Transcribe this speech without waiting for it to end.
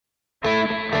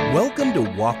Welcome to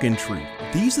Walk in Truth.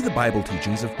 These are the Bible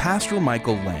teachings of Pastor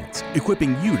Michael Lance,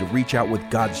 equipping you to reach out with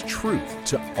God's truth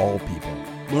to all people.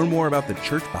 Learn more about the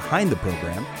church behind the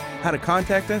program, how to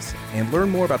contact us, and learn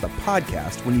more about the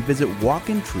podcast when you visit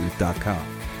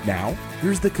walkintruth.com. Now,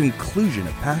 here's the conclusion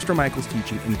of Pastor Michael's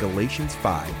teaching in Galatians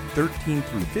 5:13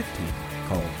 through 15,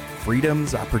 called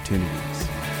Freedom's Opportunities.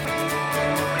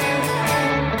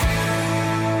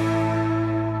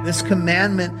 This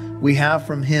commandment we have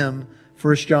from him,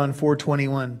 1 John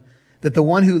 4:21, that the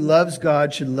one who loves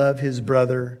God should love his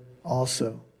brother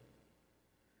also.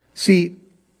 See,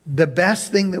 the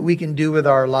best thing that we can do with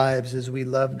our lives as we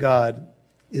love God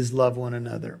is love one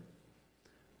another.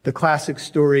 The classic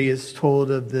story is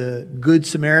told of the Good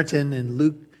Samaritan in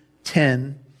Luke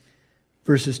 10,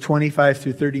 verses 25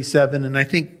 through 37. And I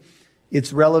think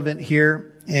it's relevant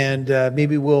here. And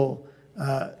maybe we'll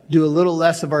do a little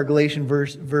less of our Galatian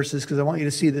verses because I want you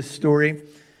to see this story.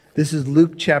 This is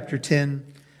Luke chapter 10,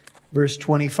 verse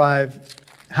 25.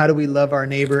 How do we love our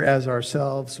neighbor as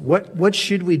ourselves? What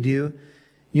should we do?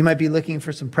 You might be looking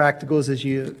for some practicals as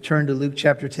you turn to Luke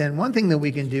chapter 10. One thing that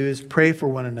we can do is pray for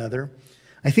one another.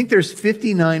 I think there's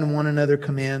 59 one another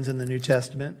commands in the New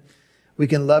Testament. We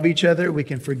can love each other. We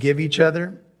can forgive each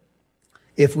other.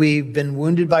 If we've been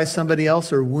wounded by somebody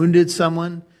else or wounded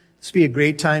someone, this would be a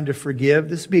great time to forgive.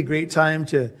 This would be a great time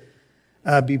to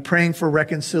be praying for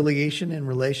reconciliation in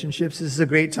relationships. This is a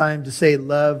great time to say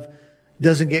love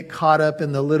doesn't get caught up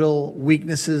in the little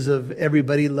weaknesses of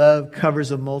everybody. Love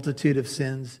covers a multitude of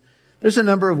sins. There's a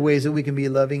number of ways that we can be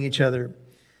loving each other.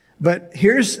 But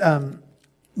here's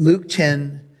Luke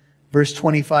 10, verse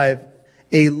 25.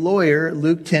 A lawyer,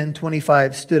 Luke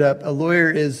 10:25, stood up. A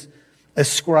lawyer is a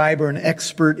scribe or an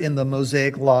expert in the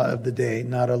Mosaic law of the day,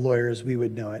 not a lawyer as we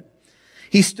would know it.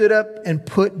 He stood up and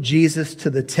put Jesus to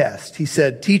the test. He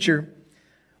said, "Teacher,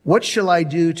 what shall I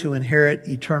do to inherit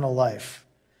eternal life?"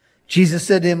 Jesus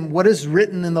said to him, "What is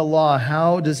written in the law?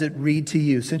 How does it read to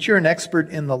you?" Since you're an expert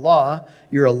in the law,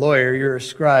 you're a lawyer, you're a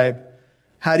scribe,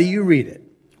 how do you read it?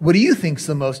 What do you think's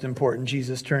the most important?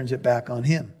 Jesus turns it back on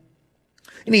him.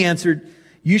 And he answered,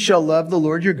 "You shall love the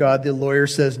Lord your God," the lawyer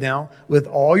says now, "with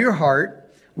all your heart,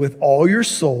 with all your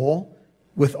soul,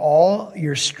 with all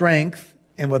your strength,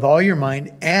 and with all your mind,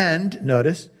 and,"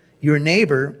 notice, "your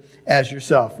neighbor as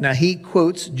yourself." Now he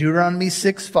quotes Deuteronomy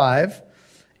 6:5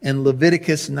 and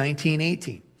Leviticus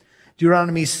 19:18.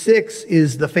 Deuteronomy 6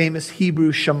 is the famous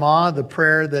Hebrew Shema, the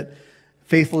prayer that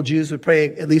faithful Jews would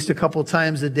pray at least a couple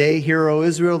times a day. "Hear, O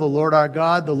Israel, the Lord our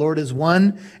God, the Lord is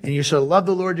one, and you shall love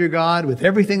the Lord your God with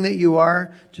everything that you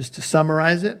are," just to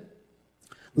summarize it.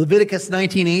 Leviticus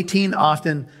 19:18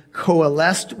 often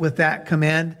coalesced with that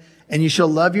command, "and you shall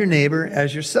love your neighbor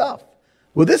as yourself."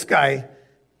 Well, this guy,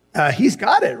 he's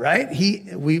got it, right?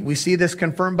 We see this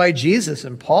confirmed by Jesus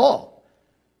and Paul.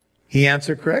 He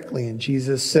answered correctly, and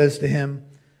Jesus says to him,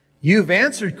 "You've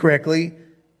answered correctly.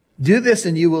 Do this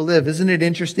and you will live." Isn't it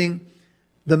interesting?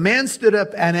 The man stood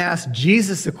up and asked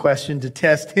Jesus a question to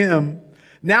test him.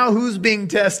 Now who's being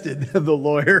tested? The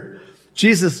lawyer.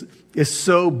 Jesus is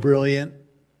so brilliant.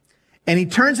 And he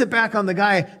turns it back on the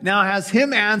guy, now has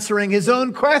him answering his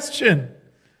own question.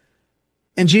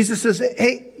 And Jesus says,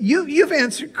 "Hey, you've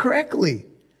answered correctly."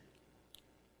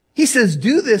 He says,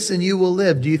 "Do this and you will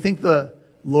live." Do you think the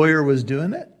lawyer was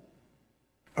doing it?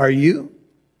 Are you?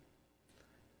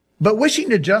 But wishing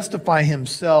to justify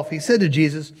himself, he said to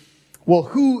Jesus, "Well,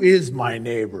 who is my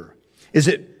neighbor? Is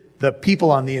it the people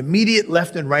on the immediate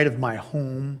left and right of my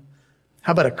home?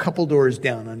 How about a couple doors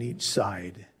down on each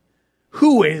side?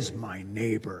 Who is my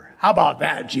neighbor? How about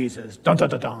that, Jesus?" Dun, dun,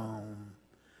 dun, dun.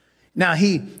 Now,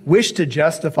 he wished to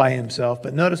justify himself,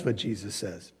 but notice what Jesus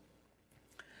says.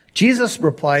 Jesus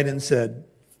replied and said,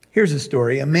 here's a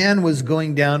story. "A man was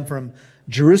going down from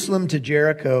Jerusalem to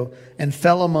Jericho and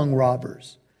fell among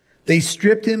robbers. They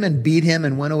stripped him and beat him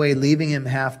and went away, leaving him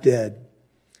half dead.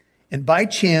 And by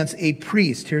chance, a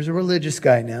priest," here's a religious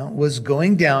guy now, "was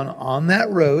going down on that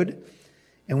road.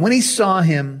 And when he saw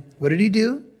him, what did he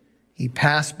do? He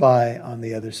passed by on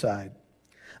the other side.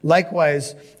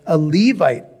 Likewise, a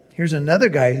Levite," here's another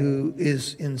guy who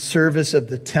is in service of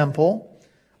the temple.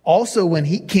 "Also, when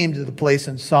he came to the place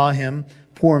and saw him,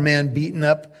 poor man beaten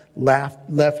up,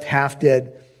 left half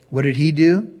dead, what did he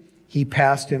do? He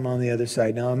passed him on the other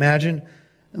side." Now imagine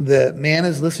the man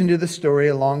is listening to the story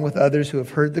along with others who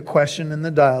have heard the question and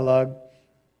the dialogue.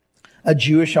 A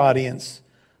Jewish audience,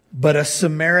 but a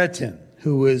Samaritan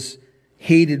who was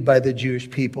hated by the Jewish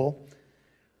people,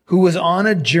 who was on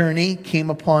a journey, came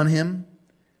upon him.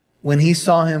 When he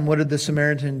saw him, what did the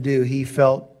Samaritan do? He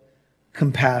felt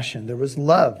compassion. There was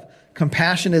love.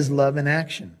 Compassion is love in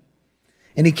action.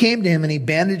 And he came to him and he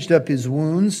bandaged up his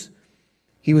wounds.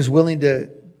 He was willing to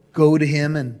go to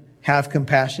him and have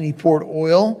compassion. He poured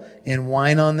oil and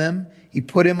wine on them. He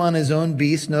put him on his own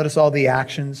beast. Notice all the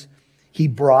actions. He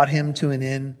brought him to an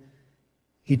inn.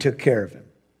 He took care of him.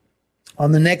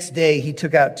 On the next day, he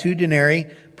took out 2 denarii,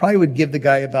 probably would give the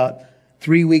guy about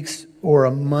 3 weeks or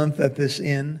a month at this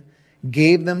inn,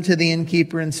 gave them to the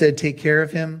innkeeper and said, take care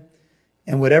of him,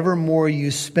 and whatever more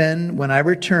you spend when I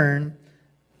return,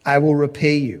 I will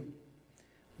repay you.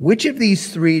 Which of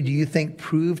these 3 do you think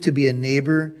proved to be a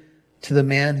neighbor to the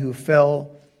man who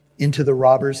fell into the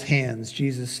robber's hands?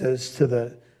 Jesus says to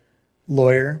the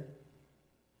lawyer.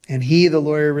 And he, the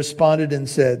lawyer, responded and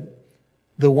said,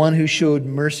 the one who showed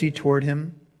mercy toward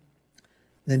him.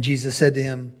 Then Jesus said to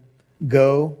him,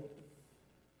 go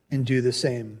and do the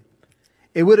same.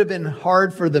 It would have been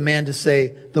hard for the man to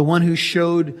say the one who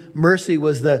showed mercy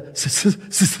was the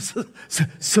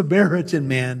Samaritan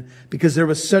man, because there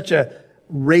was such a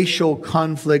racial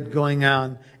conflict going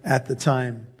on at the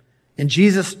time. And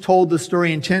Jesus told the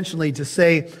story intentionally to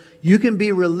say, you can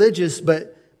be religious,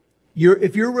 but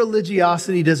if your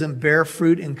religiosity doesn't bear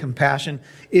fruit in compassion,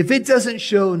 if it doesn't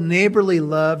show neighborly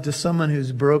love to someone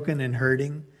who's broken and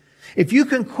hurting, if you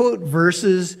can quote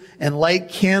verses and light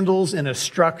candles in a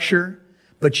structure,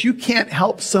 but you can't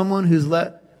help someone who's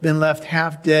been left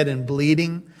half dead and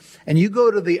bleeding, and you go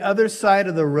to the other side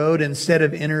of the road instead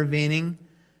of intervening,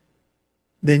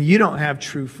 then you don't have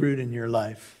true fruit in your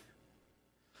life.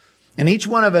 And each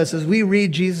one of us, as we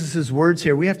read Jesus' words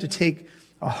here, we have to take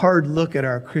a hard look at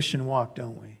our Christian walk,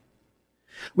 don't we?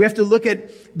 We have to look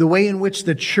at the way in which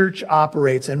the church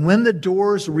operates. And when the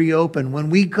doors reopen,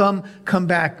 when we come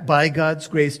back by God's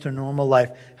grace to normal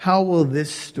life, how will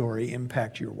this story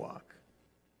impact your walk?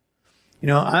 You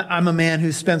know, I'm a man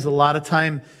who spends a lot of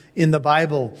time in the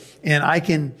Bible, and I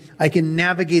can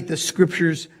navigate the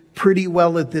scriptures pretty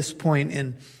well at this point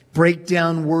and break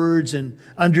down words and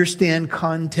understand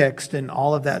context and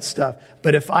all of that stuff.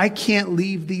 But if I can't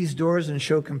leave these doors and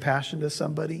show compassion to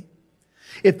somebody,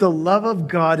 if the love of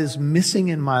God is missing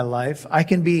in my life, I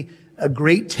can be a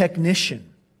great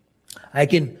technician. I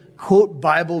can quote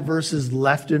Bible verses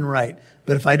left and right.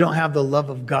 But if I don't have the love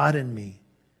of God in me,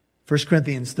 1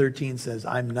 Corinthians 13 says,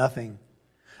 I'm nothing.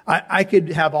 I could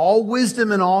have all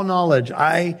wisdom and all knowledge.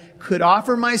 I could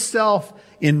offer myself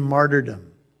in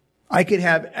martyrdom. I could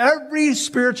have every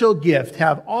spiritual gift,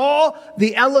 have all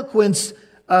the eloquence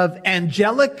of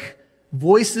angelic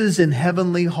voices in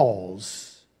heavenly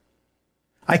halls.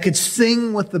 I could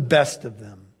sing with the best of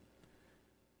them.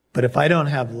 But if I don't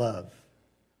have love,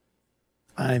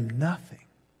 I'm nothing.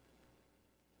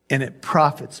 And it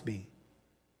profits me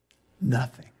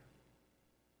nothing.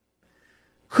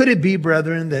 Could it be,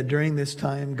 brethren, that during this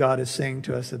time God is saying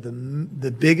to us that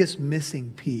the biggest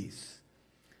missing piece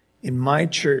in my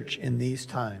church in these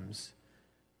times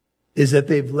is that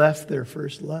they've left their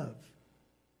first love?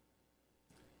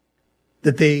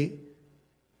 That they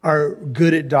are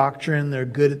good at doctrine, they're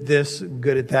good at this,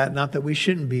 good at that. Not that we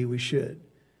shouldn't be, we should.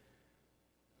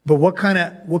 But what kind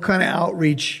of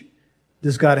outreach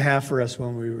does God have for us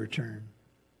when we return?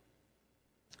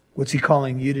 What's He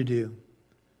calling you to do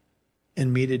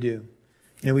and me to do?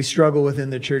 You know, we struggle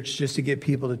within the church just to get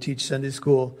people to teach Sunday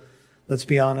school. Let's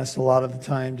be honest, a lot of the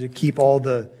time, to keep all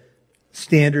the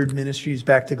standard ministries,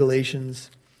 back to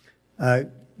Galatians,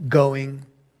 going.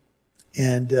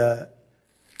 And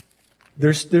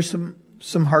there's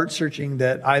some heart searching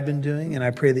that I've been doing, and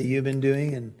I pray that you've been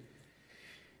doing. And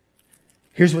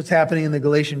here's what's happening in the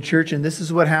Galatian church, and this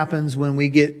is what happens when we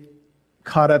get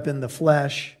caught up in the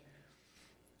flesh,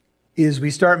 is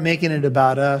we start making it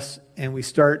about us, and we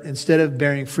start, instead of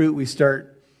bearing fruit,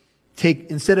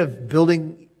 instead of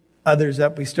building others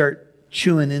up, we start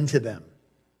chewing into them.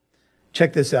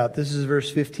 Check this out. This is verse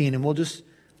 15, and we'll just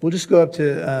go up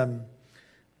to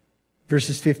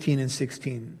verses 15 and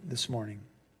 16 this morning.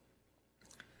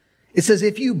 It says,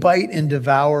 if you bite and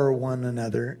devour one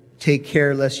another, take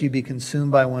care lest you be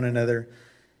consumed by one another.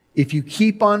 If you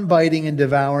keep on biting and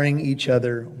devouring each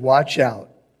other, watch out.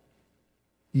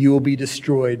 You will be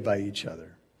destroyed by each other.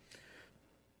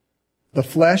 The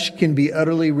flesh can be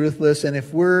utterly ruthless, and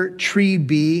if we're tree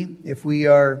B, if we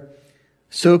are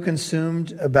so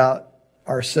consumed about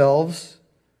ourselves,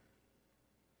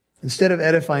 instead of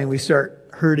edifying, we start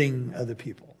hurting other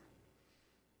people.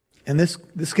 And this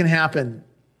can happen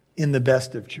in the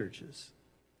best of churches.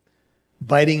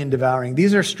 Biting and devouring.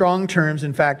 These are strong terms.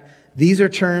 In fact, these are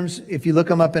terms, if you look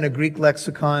them up in a Greek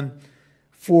lexicon,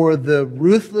 for the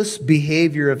ruthless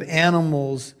behavior of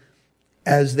animals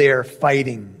as they are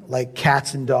fighting, like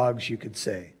cats and dogs, you could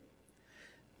say.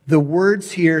 The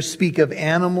words here speak of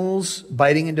animals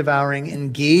biting and devouring,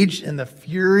 engaged in the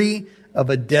fury of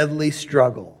a deadly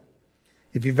struggle.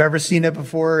 If you've ever seen it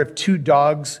before, if two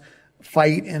dogs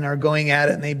fight and are going at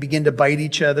it and they begin to bite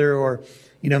each other, or,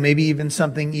 maybe even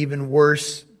something even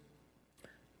worse,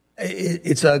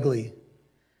 it's ugly.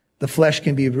 The flesh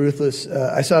can be ruthless.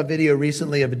 I saw a video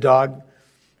recently of a dog.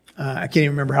 I can't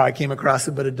even remember how I came across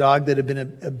it, but a dog that had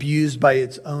been abused by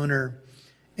its owner,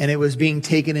 and it was being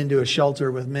taken into a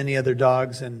shelter with many other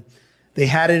dogs, and they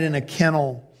had it in a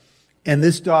kennel, and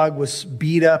this dog was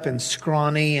beat up and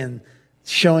scrawny and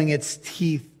showing its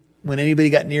teeth when anybody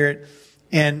got near it.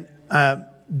 And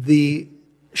the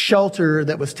shelter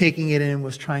that was taking it in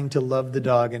was trying to love the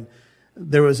dog, and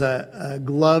there was a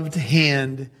gloved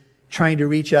hand trying to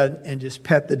reach out and just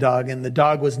pet the dog, and the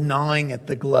dog was gnawing at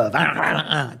the glove,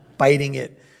 biting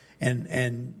it,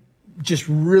 and just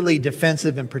really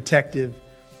defensive and protective.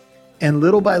 And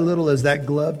little by little, as that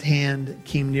gloved hand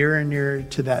came nearer and nearer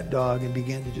to that dog and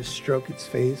began to just stroke its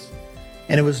face,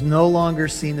 and it was no longer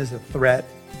seen as a threat,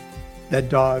 that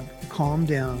dog calmed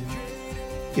down.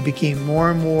 It became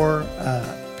more and more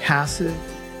passive,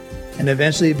 and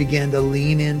eventually it began to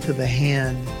lean into the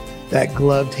hand, that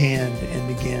gloved hand,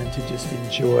 and began to just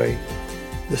enjoy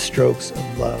the strokes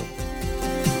of love.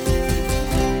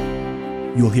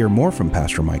 You'll hear more from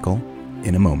Pastor Michael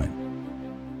in a moment.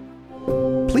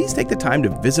 Please take the time to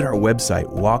visit our website,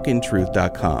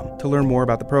 walkintruth.com, to learn more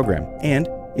about the program. And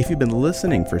if you've been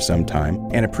listening for some time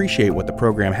and appreciate what the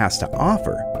program has to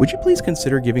offer, would you please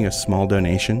consider giving a small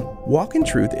donation? Walk in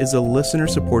Truth is a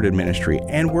listener-supported ministry,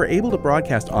 and we're able to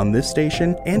broadcast on this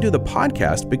station and do the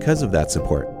podcast because of that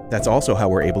support. That's also how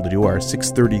we're able to do our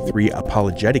 633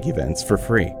 apologetic events for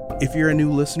free. If you're a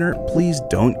new listener, please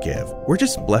don't give. We're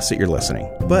just blessed that you're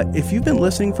listening. But if you've been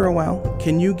listening for a while,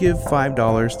 can you give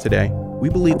 $5 today? We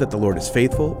believe that the Lord is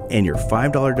faithful, and your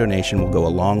 $5 donation will go a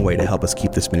long way to help us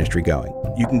keep this ministry going.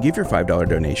 You can give your $5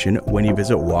 donation when you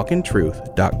visit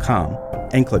walkintruth.com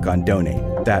and click on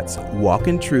Donate. That's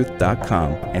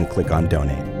walkintruth.com and click on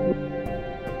Donate.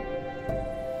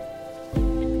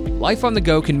 Life on the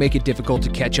go can make it difficult to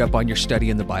catch up on your study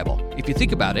in the Bible. If you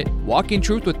think about it, Walk in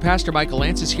Truth with Pastor Michael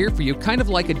Lance is here for you kind of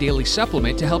like a daily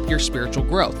supplement to help your spiritual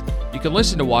growth. You can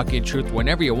listen to Walk in Truth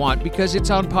whenever you want because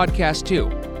it's on podcast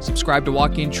too. Subscribe to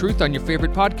Walk in Truth on your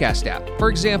favorite podcast app.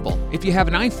 For example, if you have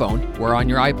an iPhone, we're on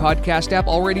your iPodcast app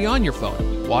already on your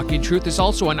phone. Walk in Truth is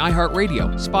also on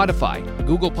iHeartRadio, Spotify,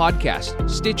 Google Podcasts,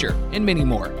 Stitcher, and many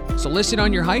more. So listen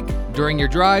on your hike, during your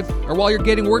drive, or while you're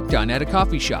getting work done at a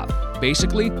coffee shop.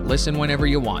 Basically, listen whenever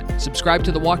you want. Subscribe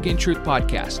to the Walk in Truth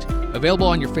podcast, available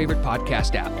on your favorite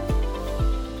podcast app.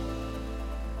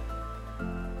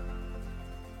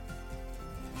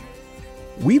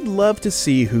 We'd love to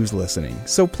see who's listening,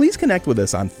 so please connect with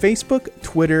us on Facebook,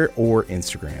 Twitter, or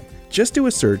Instagram. Just do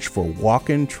a search for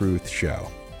Walk in Truth Show.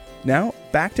 Now,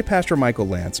 back to Pastor Michael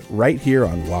Lance right here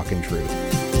on Walk in Truth.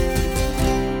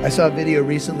 I saw a video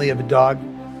recently of a dog.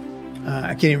 I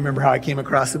can't even remember how I came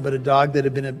across it, but a dog that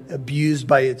had been abused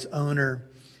by its owner,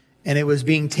 and it was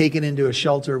being taken into a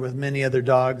shelter with many other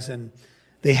dogs, and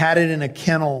they had it in a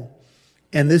kennel,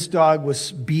 and this dog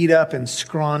was beat up and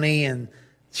scrawny and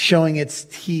showing its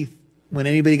teeth when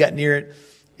anybody got near it.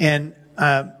 And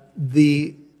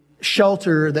the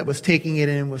shelter that was taking it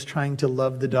in was trying to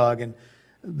love the dog, and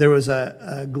there was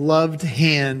a gloved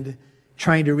hand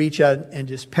trying to reach out and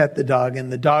just pet the dog,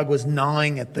 and the dog was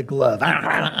gnawing at the glove,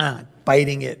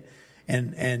 biting it,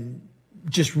 and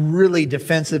just really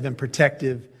defensive and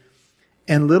protective.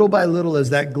 And little by little,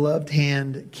 as that gloved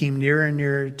hand came nearer and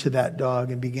nearer to that dog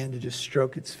and began to just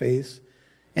stroke its face,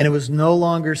 and it was no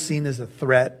longer seen as a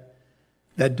threat,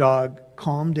 that dog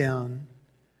calmed down.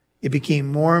 It became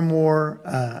more and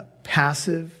more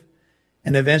passive,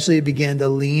 and eventually it began to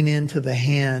lean into the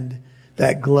hand,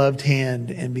 that gloved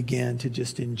hand, and began to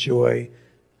just enjoy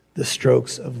the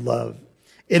strokes of love.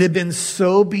 It had been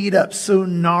so beat up, so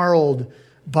gnarled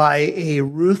by a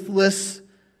ruthless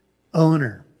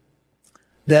owner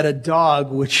that a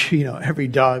dog, which, every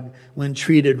dog, when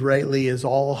treated rightly, is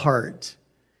all heart,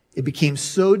 it became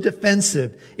so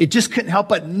defensive, it just couldn't help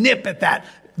but nip at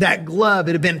that glove.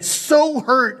 It had been so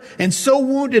hurt and so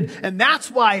wounded. And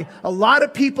that's why a lot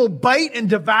of people bite and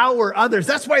devour others.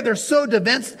 That's why they're so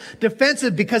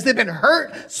defensive, because they've been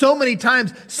hurt so many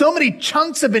times. So many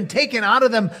chunks have been taken out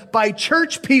of them by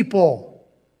church people,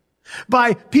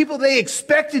 by people they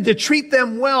expected to treat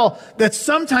them well, that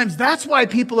sometimes that's why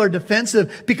people are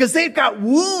defensive, because they've got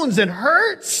wounds and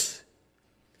hurts.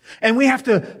 And we have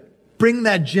to bring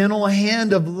that gentle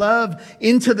hand of love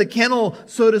into the kennel,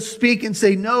 so to speak, and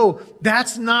say, no,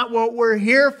 that's not what we're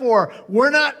here for. We're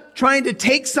not trying to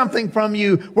take something from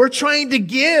you. We're trying to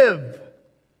give.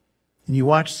 And you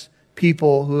watch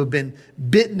people who have been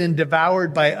bitten and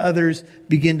devoured by others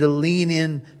begin to lean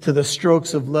in to the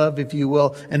strokes of love, if you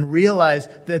will, and realize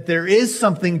that there is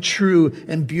something true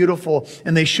and beautiful.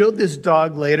 And they showed this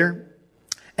dog later,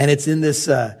 and it's in this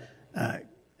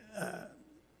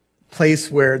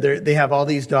place where they have all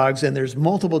these dogs, and there's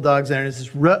multiple dogs there, and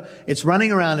it's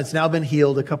running around. It's now been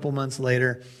healed a couple months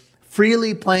later,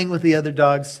 freely playing with the other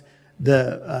dogs,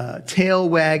 the tail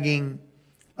wagging,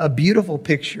 a beautiful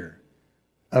picture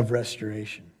of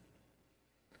restoration.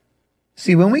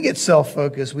 See, when we get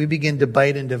self-focused, we begin to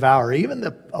bite and devour. Even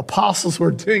the apostles were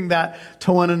doing that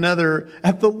to one another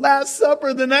at the Last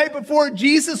Supper the night before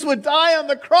Jesus would die on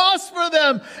the cross for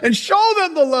them and show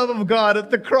them the love of God at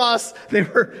the cross. They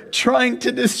were trying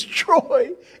to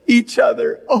destroy each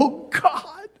other. Oh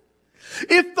God,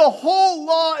 if the whole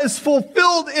law is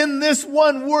fulfilled in this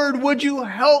one word, would you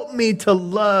help me to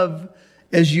love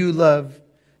as you love?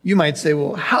 You might say,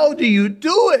 well, how do you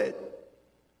do it?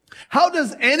 How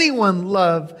does anyone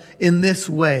love in this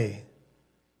way?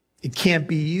 It can't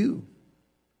be you.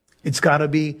 It's got to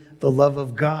be the love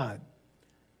of God.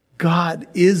 God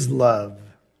is love.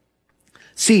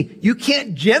 See, you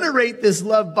can't generate this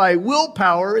love by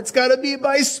willpower. It's got to be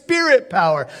by spirit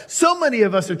power. So many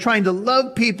of us are trying to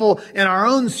love people in our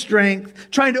own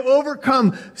strength, trying to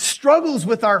overcome struggles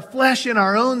with our flesh in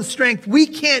our own strength. We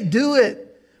can't do it.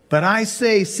 But I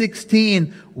say,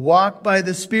 16, walk by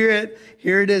the Spirit.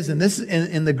 Here it is. And this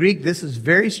in the Greek, this is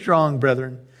very strong,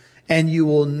 brethren. And you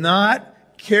will not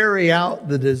carry out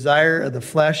the desire of the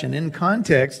flesh. And in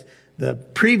context, the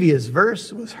previous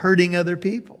verse was hurting other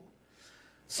people.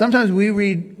 Sometimes we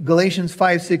read Galatians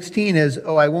 5:16 as,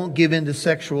 oh, I won't give in to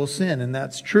sexual sin. And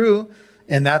that's true.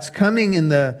 And that's coming in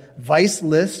the vice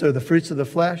list or the fruits of the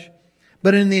flesh.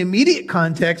 But in the immediate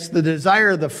context, the desire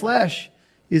of the flesh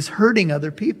is hurting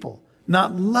other people,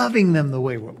 not loving them the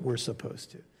way we're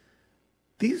supposed to.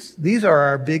 These are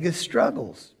our biggest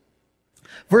struggles.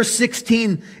 Verse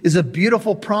 16 is a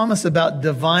beautiful promise about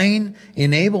divine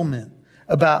enablement,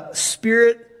 about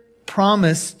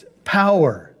Spirit-promised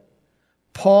power.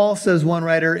 Paul, says one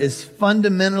writer, is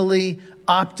fundamentally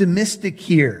optimistic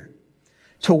here.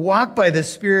 To walk by the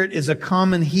Spirit is a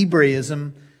common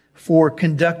Hebraism for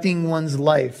conducting one's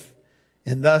life,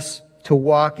 and thus to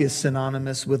walk is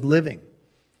synonymous with living.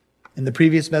 In the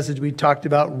previous message, we talked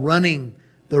about running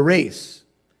the race.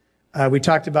 We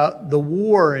talked about the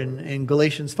war in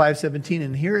Galatians 5:17,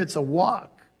 and here it's a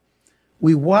walk.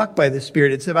 We walk by the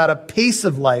Spirit. It's about a pace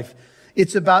of life.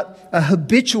 It's about a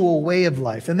habitual way of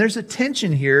life. And there's a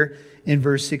tension here in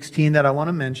verse 16 that I want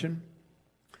to mention.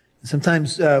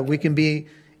 Sometimes we can be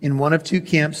in one of two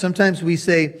camps. Sometimes we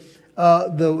say,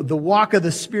 the walk of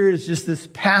the Spirit is just this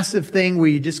passive thing where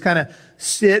you just kind of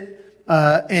sit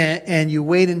and you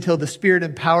wait until the Spirit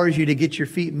empowers you to get your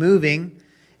feet moving.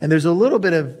 And there's a little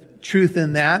bit of truth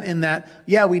in that,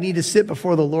 yeah, we need to sit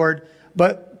before the Lord,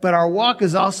 but our walk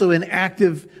is also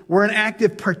we're an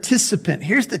active participant.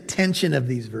 Here's the tension of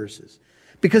these verses.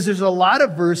 Because there's a lot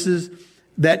of verses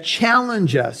that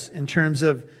challenge us in terms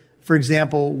of, for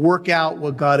example, work out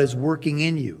what God is working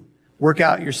in you. Work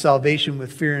out your salvation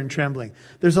with fear and trembling.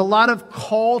 There's a lot of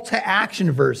call to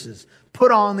action verses.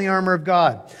 Put on the armor of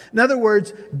God. In other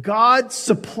words, God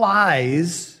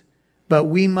supplies, but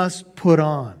we must put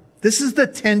on. This is the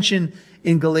tension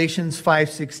in Galatians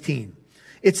 5:16.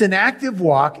 It's an active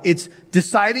walk. It's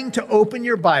deciding to open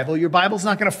your Bible. Your Bible's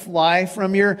not going to fly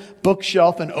from your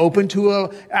bookshelf and open to an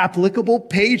applicable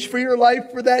page for your life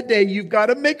for that day. You've got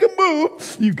to make a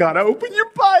move. You've got to open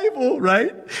your Bible,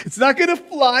 right? It's not going to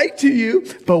fly to you.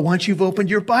 But once you've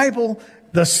opened your Bible,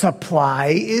 the supply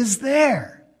is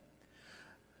there.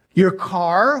 Your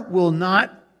car will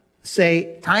not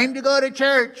say, time to go to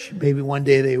church. Maybe one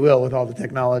day they will with all the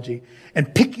technology.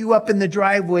 And pick you up in the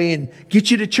driveway and get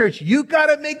you to church. You got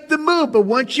to make the move. But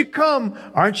once you come,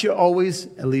 aren't you always,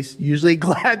 at least usually,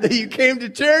 glad that you came to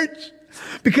church?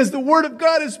 Because the Word of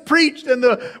God is preached and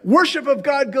the worship of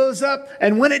God goes up.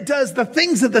 And when it does, the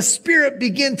things of the Spirit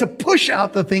begin to push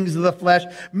out the things of the flesh.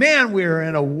 Man, we're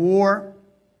in a war.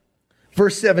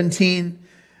 Verse 17,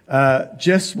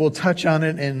 just we'll touch on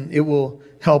it and it will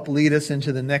help lead us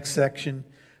into the next section.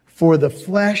 For the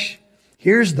flesh,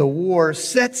 here's the war,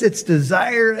 sets its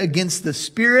desire against the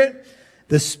Spirit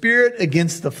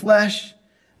against the flesh.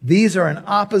 These are in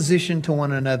opposition to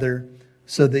one another,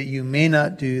 so that you may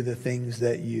not do the things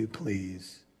that you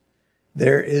please.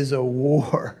 There is a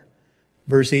war.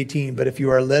 Verse 18, but if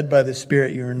you are led by the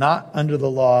Spirit, you are not under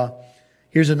the law.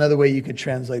 Here's another way you could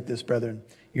translate this, brethren.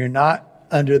 You're not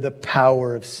under the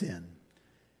power of sin.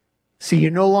 See,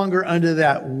 you're no longer under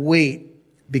that weight,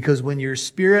 because when you're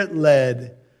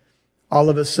Spirit-led, all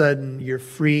of a sudden you're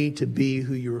free to be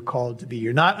who you were called to be.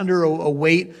 You're not under a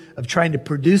weight of trying to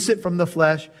produce it from the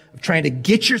flesh, of trying to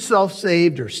get yourself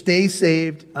saved or stay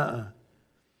saved.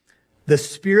 The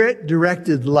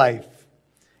Spirit-directed life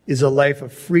is a life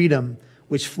of freedom,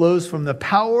 which flows from the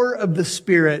power of the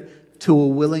Spirit to a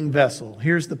willing vessel.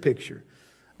 Here's the picture.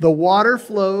 The water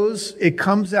flows, it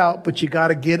comes out, but you got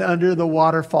to get under the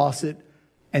water faucet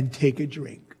and take a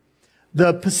drink.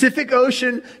 The Pacific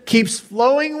Ocean keeps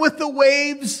flowing with the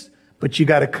waves, but you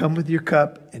got to come with your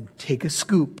cup and take a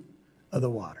scoop of the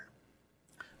water.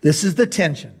 This is the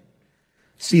tension.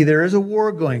 See, there is a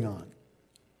war going on.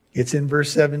 It's in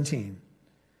verse 17.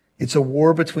 It's a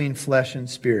war between flesh and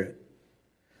spirit.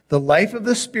 The life of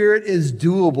the Spirit is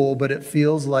doable, but it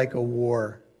feels like a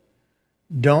war.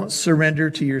 Don't surrender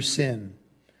to your sin.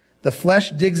 The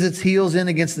flesh digs its heels in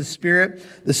against the Spirit.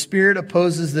 The Spirit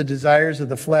opposes the desires of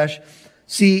the flesh.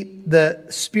 See, the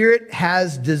Spirit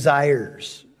has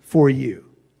desires for you.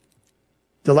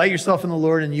 Delight yourself in the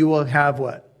Lord, and you will have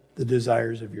what? The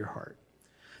desires of your heart.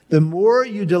 The more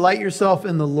you delight yourself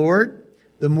in the Lord,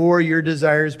 the more your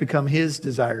desires become His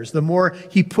desires. The more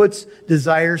He puts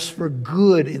desires for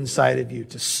good inside of you,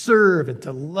 to serve and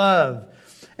to love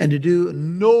and to do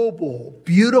noble,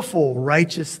 beautiful,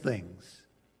 righteous things.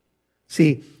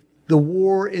 See, the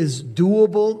war is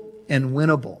doable and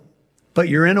winnable, but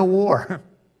you're in a war.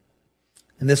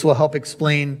 And this will help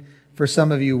explain for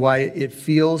some of you why it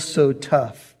feels so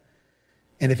tough.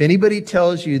 And if anybody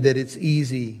tells you that it's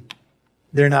easy,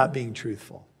 they're not being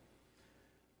truthful.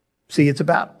 See, it's a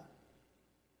battle.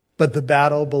 But the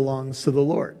battle belongs to the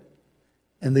Lord.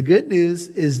 And the good news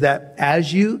is that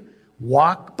as you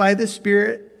walk by the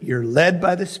Spirit, you're led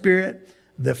by the Spirit,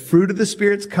 the fruit of the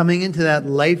Spirit's coming into that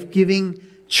life-giving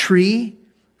tree,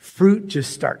 fruit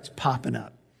just starts popping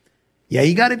up. Yeah,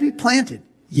 you got to be planted.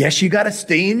 Yes, you got to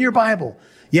stay in your Bible.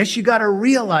 Yes, you got to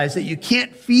realize that you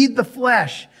can't feed the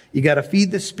flesh. You got to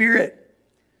feed the Spirit.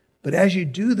 But as you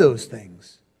do those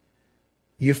things,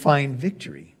 you find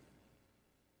victory.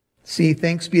 See,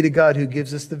 thanks be to God who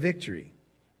gives us the victory.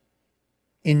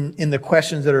 In the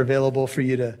questions that are available for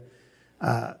you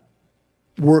to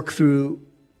work through,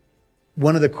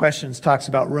 one of the questions talks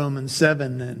about Romans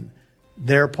 7, and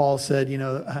there Paul said,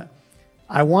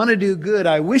 I want to do good,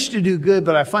 I wish to do good,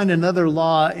 but I find another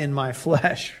law in my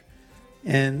flesh,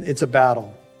 and it's a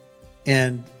battle.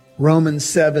 And Romans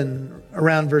 7,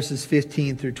 around verses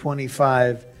 15 through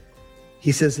 25,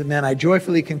 he says, man, I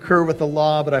joyfully concur with the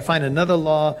law, but I find another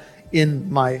law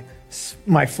in my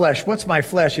flesh. What's my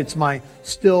flesh? It's my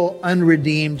still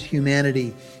unredeemed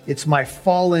humanity. It's my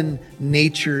fallen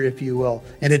nature, if you will.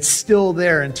 And it's still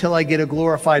there until I get a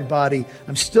glorified body.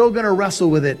 I'm still going to wrestle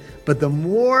with it. But the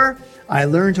more I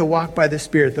learn to walk by the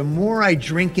Spirit, the more I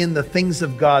drink in the things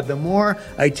of God, the more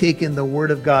I take in the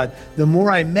Word of God, the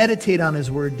more I meditate on His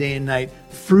Word day and night,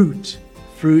 fruit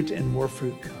and more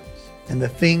fruit comes. And the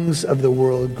things of the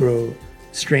world grow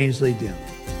strangely dim.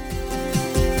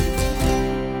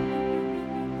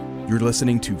 You're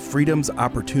listening to Freedom's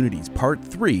Opportunities, Part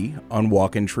 3 on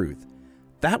Walk in Truth.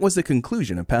 That was the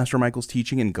conclusion of Pastor Michael's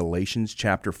teaching in Galatians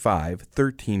chapter 5,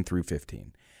 13 through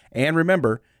 15. And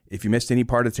remember, if you missed any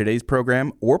part of today's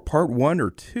program or part 1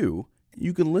 or 2,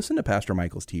 you can listen to Pastor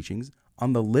Michael's teachings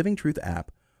on the Living Truth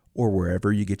app or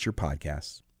wherever you get your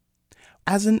podcasts.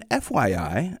 As an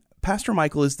FYI, Pastor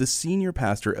Michael is the senior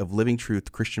pastor of Living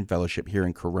Truth Christian Fellowship here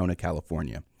in Corona,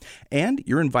 California. And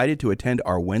you're invited to attend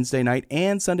our Wednesday night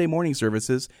and Sunday morning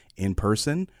services in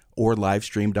person or live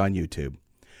streamed on YouTube.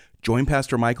 Join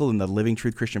Pastor Michael and the Living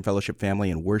Truth Christian Fellowship family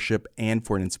in worship and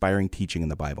for an inspiring teaching in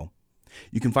the Bible.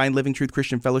 You can find Living Truth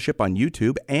Christian Fellowship on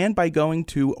YouTube and by going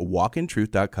to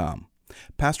walkintruth.com.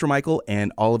 Pastor Michael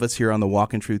and all of us here on the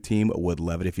Walk in Truth team would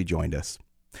love it if you joined us.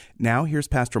 Now here's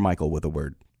Pastor Michael with a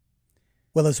word.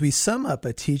 Well, as we sum up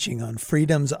a teaching on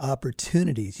freedom's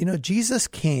opportunities, Jesus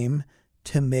came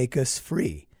to make us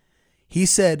free. He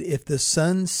said, if the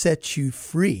Son sets you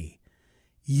free,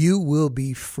 you will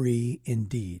be free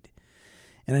indeed.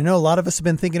 And I know a lot of us have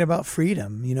been thinking about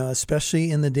freedom,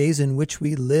 especially in the days in which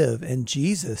we live, and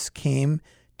Jesus came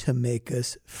to make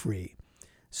us free.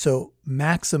 So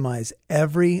maximize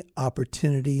every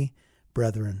opportunity,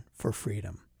 brethren, for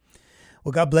freedom.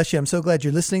 Well, God bless you. I'm so glad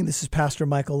you're listening. This is Pastor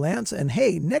Michael Lance. And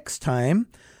hey, next time,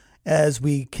 as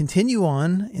we continue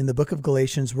on in the book of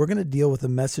Galatians, we're going to deal with a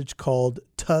message called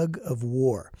Tug of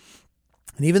War.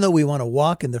 And even though we want to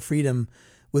walk in the freedom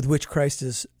with which Christ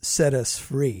has set us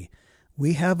free,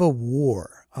 we have a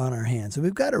war on our hands, and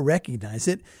we've got to recognize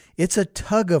it. It's a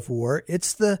tug of war.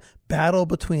 It's the battle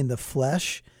between the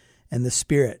flesh and the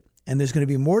spirit. And there's going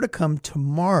to be more to come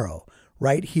tomorrow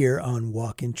right here on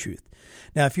Walk in Truth.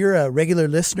 Now, if you're a regular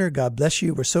listener, God bless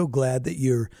you. We're so glad that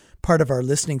you're part of our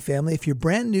listening family. If you're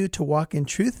brand new to Walk in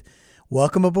Truth,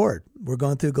 welcome aboard. We're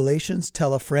going through Galatians.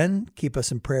 Tell a friend, keep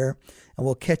us in prayer, and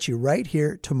we'll catch you right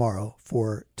here tomorrow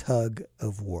for Tug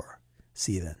of War.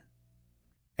 See you then.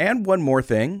 And one more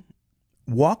thing,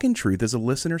 Walk in Truth is a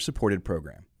listener-supported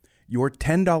program. Your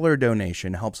 $10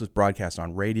 donation helps us broadcast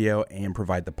on radio and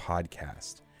provide the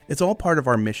podcast. It's all part of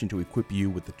our mission to equip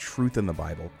you with the truth in the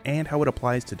Bible and how it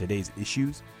applies to today's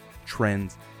issues,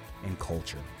 trends, and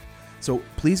culture. So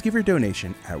please give your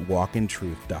donation at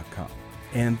walkintruth.com.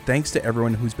 And thanks to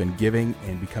everyone who's been giving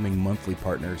and becoming monthly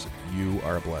partners. You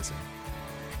are a blessing.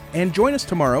 And join us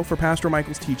tomorrow for Pastor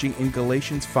Michael's teaching in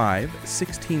Galatians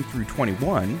 5:16 through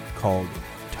 21, called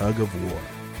Tug of War.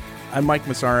 I'm Mike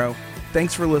Massaro.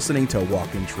 Thanks for listening to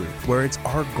Walk in Truth, where it's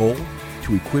our goal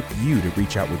to equip you to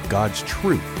reach out with God's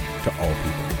truth to all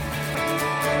people.